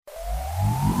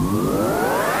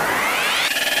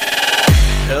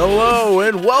Hello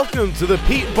and welcome to the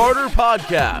Pete Barter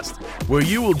Podcast, where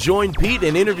you will join Pete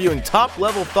in interviewing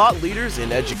top-level thought leaders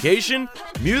in education,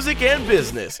 music, and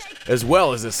business, as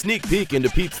well as a sneak peek into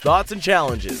Pete's thoughts and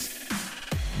challenges.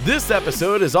 This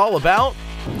episode is all about...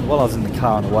 While I was in the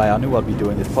car on the way, I knew I'd be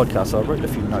doing this podcast, so I wrote a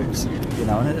few notes,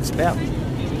 and it's about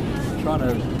trying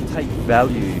to take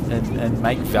value and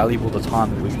make valuable the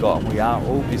time that we've got. And we are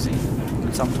all busy,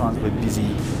 and sometimes we're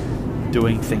busy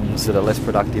doing things that are less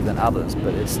productive than others,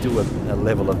 but it's still a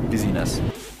level of busyness.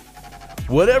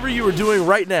 Whatever you are doing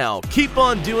right now, keep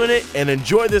on doing it and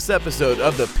enjoy this episode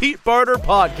of the Pete Barter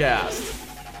Podcast.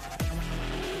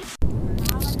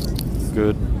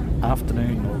 Good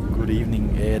afternoon or good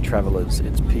evening, air travelers.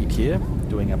 It's Pete here,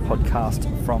 doing a podcast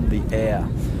from the air.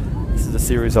 This is a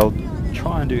series I'll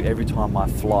try and do every time I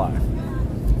fly.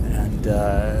 And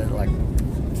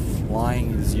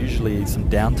flying is usually some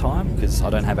downtime because I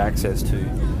don't have access to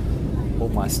all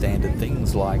my standard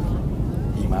things like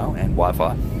email and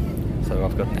Wi-Fi. So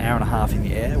I've got an hour and a half in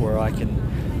the air where I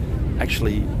can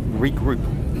actually regroup.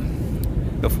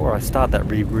 Before I start that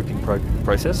regrouping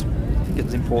process, I think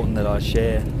it's important that I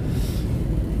share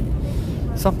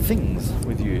some things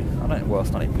with you.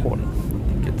 It's not important. I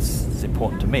think it's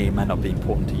important to me. It may not be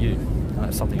important to you. And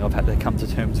that's something I've had to come to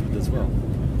terms with as well.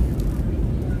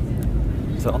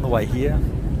 So on the way here,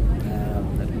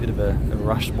 a bit of a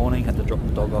rushed morning, had to drop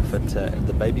the dog off at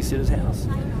the babysitter's house,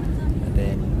 and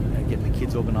then getting the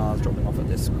kids organised, dropping off at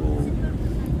their school.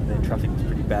 And then traffic was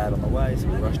pretty bad on the way, so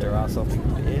we rushed our ass off to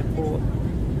the airport,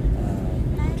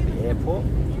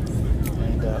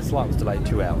 and flight was delayed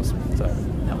 2 hours. So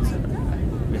that was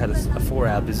we had a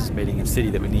 4-hour business meeting in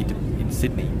Sydney that we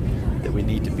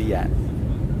need to be at.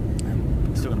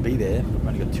 We're still going to be there. We've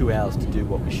only got 2 hours to do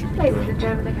what we should be doing. Ladies and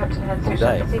gentlemen, the captain has switched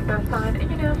on the seatbelt sign, and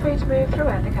you're now free to move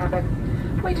throughout the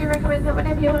cabin. We do recommend that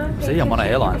whenever you are See, I'm on an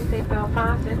airline. Seatbelt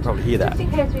fastened, You can probably hear that. just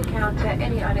in case we encounter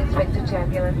any unexpected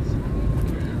turbulence.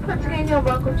 Once again, you're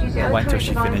welcome to use your Wait own till she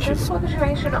devices finishes. for the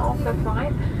duration of the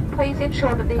flight. Please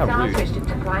ensure that these How are rude. switched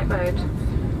into flight mode.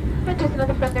 And just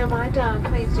another friendly reminder,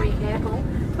 please do be careful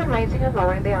when raising and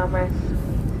lowering the armrests.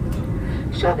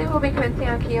 Shortly we'll be commencing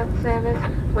our kiosk service.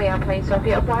 We are pleased to offer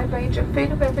you a wide range of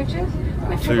food and beverages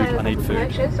which are Food, I available need for food.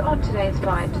 purchase on today's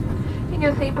flight. In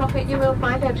your seat pocket you will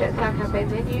find our Jetstar Cafe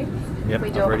menu. Yep, We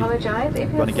do I'm ready. apologise if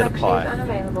your Gonna get a selection pie. is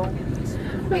unavailable.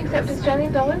 We accept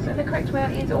Australian dollars and the correct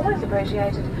amount is always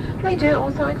appreciated. We do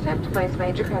also accept most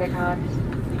major credit cards.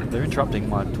 They're interrupting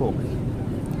my talk.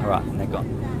 Alright, and they're gone.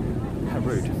 How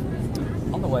rude.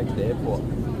 On the way to the airport,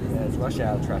 there's rush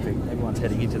hour traffic. Everyone's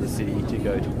heading into the city to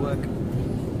go to work.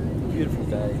 Beautiful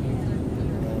day.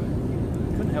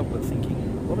 Couldn't help but thinking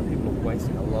a lot of people are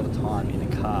wasting a lot of time in a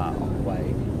car on the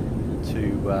way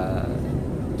to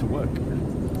work.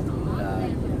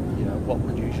 What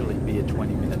would usually be a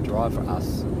 20-minute drive for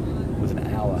us was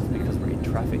an hour because we're in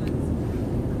traffic.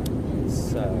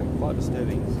 It's quite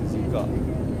disturbing because you've got a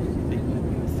big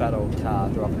fat old car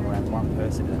driving around one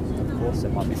person, and of course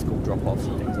there might be school drop-offs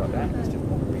and things like that. It's just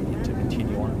more convenient to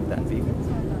continue on with that vehicle.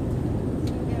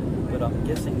 But I'm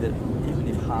guessing that even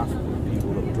if half of the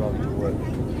people that were driving to work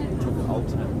took an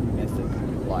alternate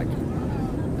method, like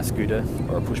a scooter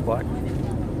or a push bike,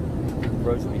 the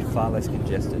roads would be far less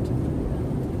congested.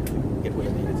 People would get where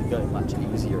they needed to go much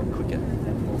easier and quicker,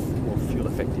 and more fuel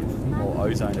effective, more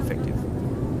ozone effective.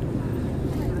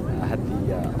 I had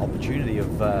the opportunity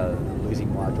of losing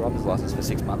my driver's license for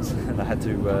 6 months, and I had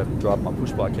to drive my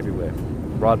push bike everywhere,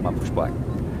 ride my push bike,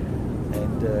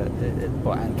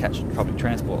 and catch public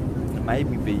transport. It made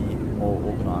me be more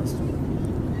organised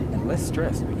and less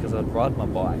stressed because I'd ride my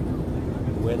bike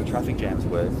where the traffic jams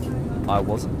were. I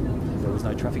wasn't. There was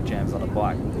no traffic jams on a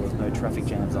bike. There was no traffic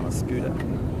jams on a scooter.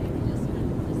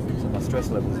 So my stress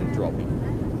levels had dropped.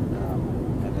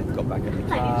 And then got back in the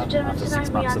car after 6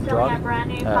 months of driving.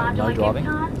 No driving.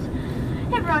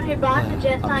 Everyone who buys a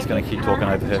Jetstar I'm just going to keep gift talking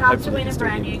card over has her. a chance Hopefully to win you a can still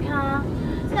brand hear new me. car,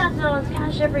 $1,000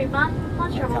 cash every month,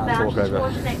 plus travel can't talk vouchers over.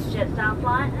 towards the next Jetstar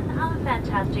flight, and other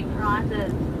fantastic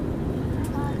prizes.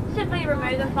 Simply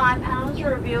remove the £5 to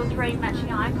reveal 3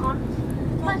 matching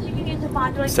icons. Plus you can use the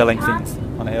 $5 Selling gift card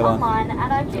things on an airline. online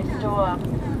at our gift store.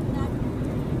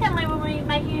 Emily will be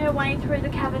making her way through the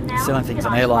cabin now. Selling things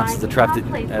on airlines has attracted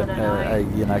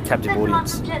a captive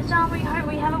audience. Jetstar, we hope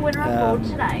we have a winner on board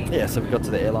today. Yeah, so we got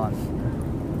to the airline,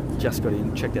 just got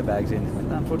in, checked our bags in,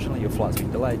 and unfortunately your flight's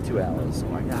been delayed 2 hours.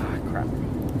 I'm like, crap.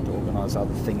 To organise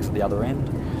other things at the other end.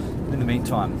 But in the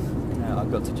meantime, I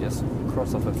got to just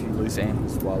cross off a few loose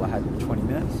ends while I had 20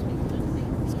 minutes,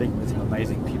 speaking with some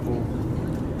amazing people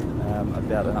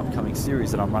about an upcoming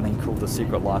series that I'm running called The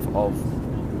Secret Life of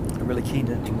I'm really keen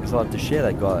and excited to share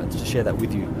that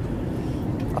with you.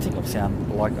 I think I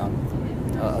sound like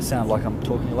I'm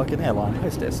talking like an airline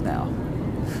hostess now.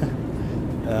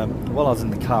 While I was in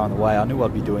the car on the way, I knew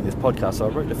I'd be doing this podcast, so I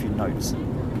wrote a few notes.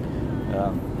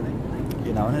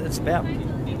 And it's about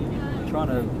trying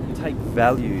to take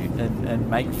value and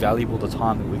make valuable the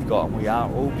time that we've got. And we are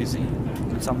all busy,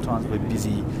 and sometimes we're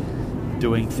busy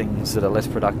doing things that are less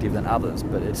productive than others,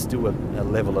 but it's still a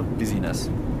level of busyness.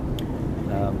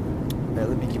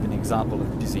 Let me give an example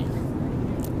of busy.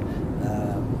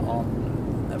 On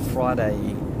a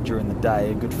Friday during the day,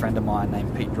 a good friend of mine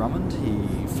named Pete Drummond, he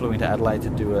flew into Adelaide to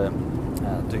do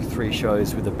 3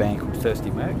 shows with a band called Thirsty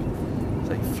Merc.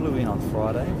 So he flew in on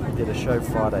Friday, did a show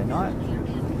Friday night,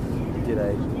 did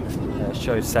a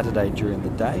show Saturday during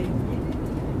the day,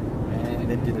 and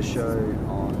then did a show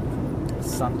on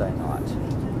Sunday night.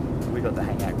 We got to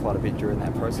hang out quite a bit during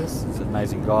that process. He's an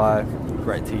amazing guy,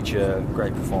 great teacher,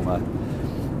 great performer.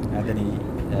 And then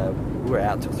we were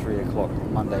out till 3 o'clock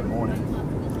Monday morning,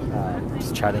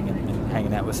 just chatting and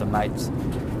hanging out with some mates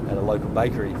at a local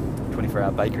bakery,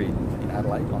 24-hour bakery in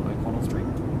Adelaide on O'Connell Street.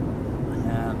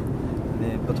 And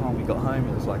then by the time we got home,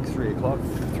 it was like 3 o'clock,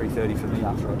 3:30 for me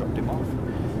after I dropped him off.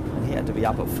 And he had to be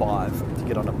up at 5 to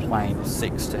get on a plane at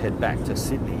 6 to head back to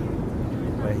Sydney,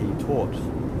 where he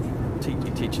he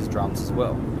teaches drums as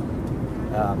well.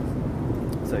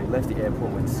 So he left the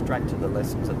airport, went straight to the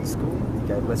lessons at the school. He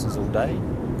gave lessons all day,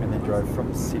 and then drove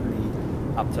from Sydney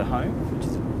up to home, which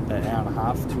is an hour and a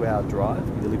half, 2-hour drive.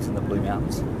 He lives in the Blue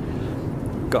Mountains.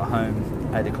 Got home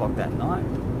 8 o'clock that night.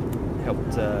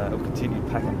 Continued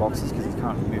packing boxes because he's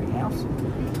currently moving house.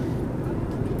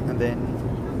 And then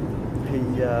he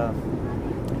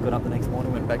got up the next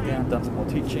morning, went back down, done some more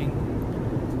teaching,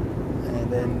 and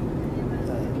then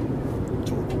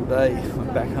talked all day,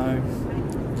 went back home,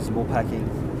 did some more packing,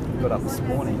 got up this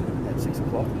morning at 6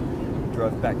 o'clock,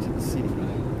 drove back to the city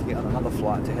to get on another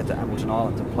flight to head to Hamilton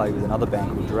Island to play with another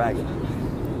band called Dragon.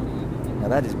 Now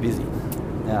that is busy.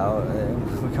 Now,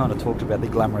 we kind of talked about the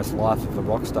glamorous life of a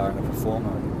rock star and a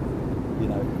performer.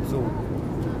 It's all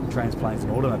trains, planes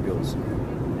and automobiles.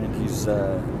 And he's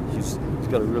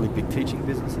got a really big teaching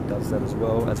business. He does that as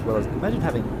well as imagine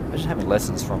having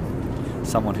lessons from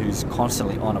someone who's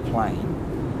constantly on a plane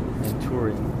and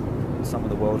touring some of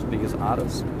the world's biggest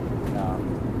artists. And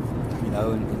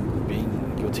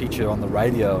being your teacher on the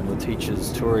radio, and your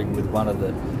teacher's touring with one of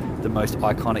the most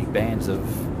iconic bands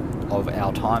of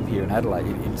our time here in Adelaide,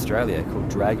 in Australia, called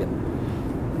Dragon.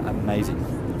 Amazing.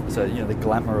 So the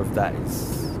glamour of that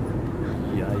is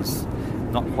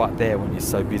not quite there when you're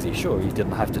so busy. Sure, you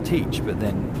didn't have to teach, but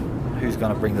then who's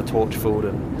going to bring the torch forward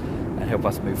and help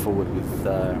us move forward with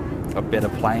a better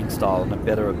playing style and a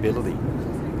better ability?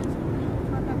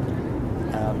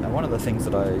 And one of the things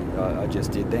that I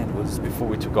just did then was, before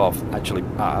we took off, actually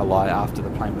after the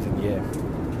plane was in the air,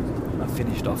 I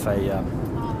finished off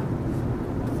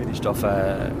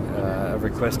a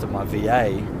request of my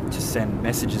VA to send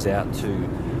messages out to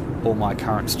all my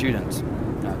current students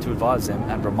to advise them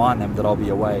and remind them that I'll be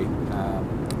away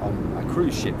on a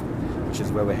cruise ship, which is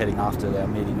where we're heading after our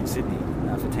meeting in Sydney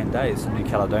for 10 days to New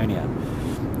Caledonia.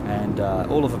 And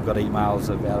all of them got emails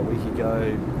about a week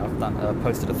ago. I've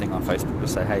posted a thing on Facebook to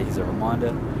say, hey, here's a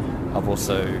reminder. I've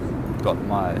also got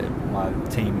my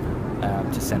team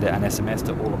to send out an SMS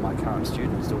to all of my current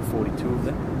students, still 42 of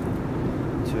them,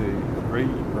 to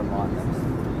remind them.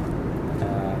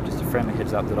 Just a friendly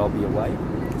heads up that I'll be away,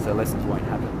 so lessons won't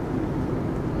happen.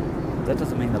 That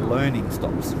doesn't mean the learning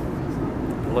stops.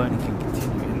 The learning can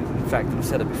continue. In fact, I've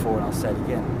said it before and I'll say it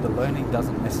again, the learning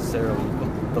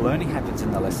happens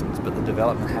in the lessons, but the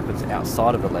development happens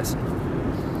outside of the lesson.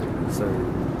 So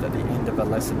at the end of a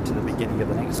lesson to the beginning of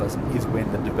the next lesson is when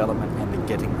the development and the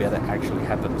getting better actually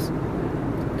happens.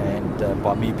 And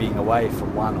by me being away for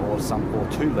one or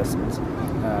two lessons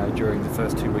during the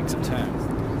first 2 weeks of term,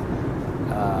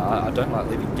 I don't like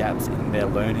leaving gaps in their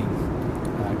learning,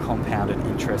 compounded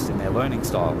interest in their learning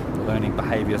style, the learning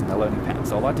behaviours and their learning patterns.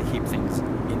 So I like to keep things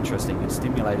interesting and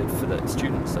stimulated for the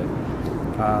students. So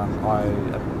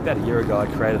about a year ago, I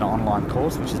created an online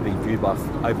course which has been viewed by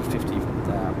over 50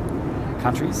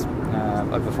 countries.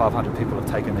 Over 500 people have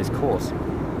taken this course,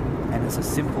 and it's a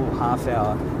simple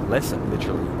half-hour lesson,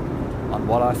 literally, on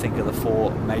what I think are the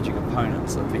 4 major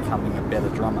components of becoming a better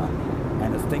drummer.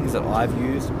 And it's things that I've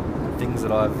used, and things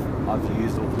that I've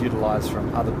used or utilised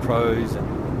from other pros,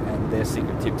 and their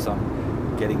secret tips on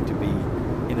getting to be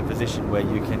in a position where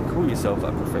you can call yourself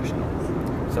a professional.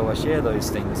 So I share those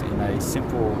things in a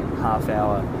simple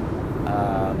half-hour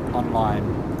online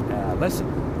lesson.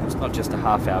 It's not just a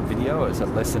half-hour video, it's a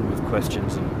lesson with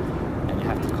questions and you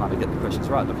have to kind of get the questions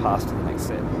right to pass to the next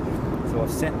set. So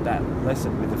I've sent that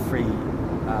lesson with a free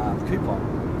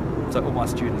coupon. So all my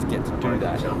students get to do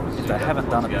that. If they haven't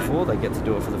done it before, they get to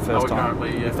do it for the first time.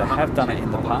 If they have done it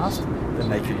in the past, then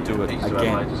they can do it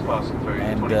again.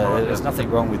 And there's nothing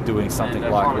wrong with doing something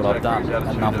like what I've done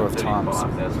a number of times.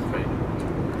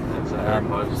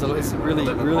 So it's really,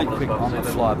 really quick on the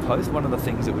fly post. One of the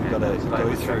things that we've got to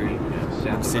go through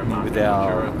in Sydney with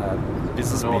our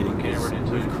business meeting is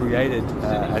we've created,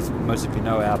 as most of you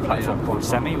know, our platform called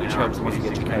SAMI, which helps music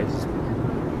educators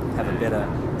have a better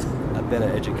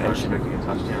education,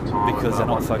 because they're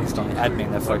not focused on the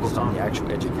admin, they're focused on the actual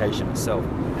education itself.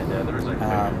 And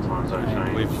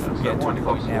we've get to a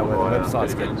point now where the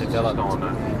website's getting developed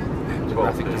and the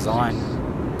graphic design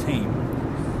team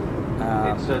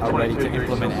are ready to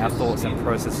implement our thoughts and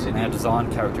processes and our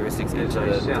design characteristics into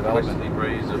the development.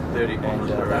 And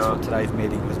that's what today's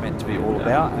meeting was meant to be all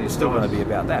about, and it's still going to be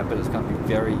about that, but it's going to be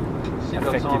very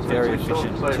effective, very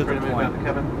efficient, to the point.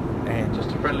 And just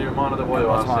a friendly reminder that by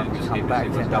the time we come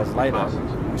back 10 days later,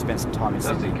 we spent some time in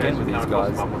Sydney again with these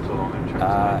guys,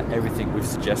 everything we've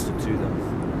suggested to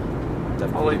them,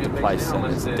 they've put into place, and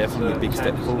it's definitely a big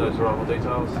step forward. We've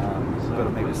got to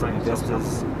meet with some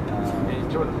investors,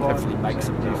 hopefully make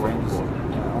some new friends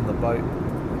on the boat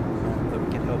that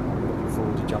we can help. I'm looking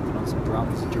forward to jumping on some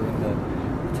drums during the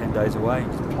 10 days away,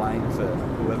 just playing for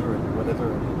whoever and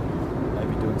whatever, and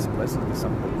maybe doing some lessons with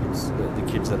some of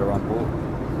the kids that are on board.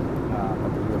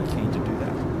 I'd be really keen to do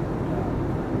that.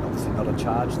 Obviously not a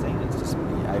charge thing, it's just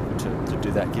me able to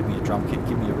do that. Give me a drum kit,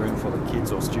 give me a room full of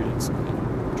kids or students,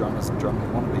 drummers and drumming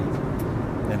wannabes,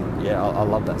 then yeah, I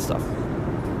love that stuff.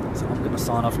 So I'm going to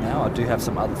sign off now. I do have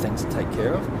some other things to take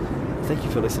care of. Thank you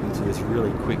for listening to this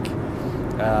really quick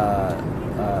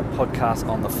podcast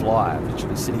on the fly. I'm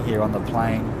literally sitting here on the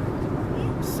plane,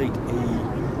 seat E,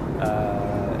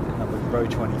 number row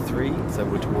 23, so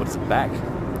we're towards the back,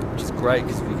 which is great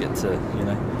because we get to,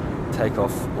 take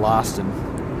off last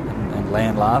and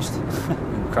land last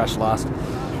and crash last.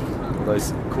 All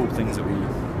those cool things that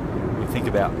we think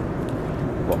about.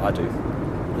 What I do.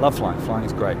 Love flying. Flying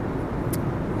is great.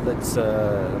 Let's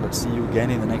see you again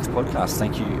in the next podcast.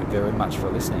 Thank you very much for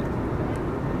listening.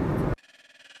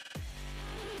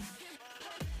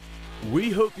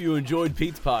 We hope you enjoyed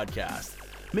Pete's podcast.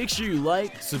 Make sure you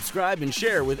like, subscribe, and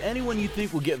share with anyone you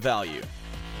think will get value.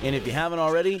 And if you haven't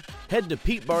already, head to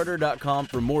PeteBarter.com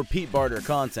for more Pete Barter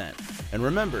content. And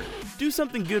remember, do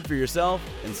something good for yourself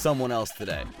and someone else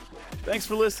today. Thanks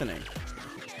for listening.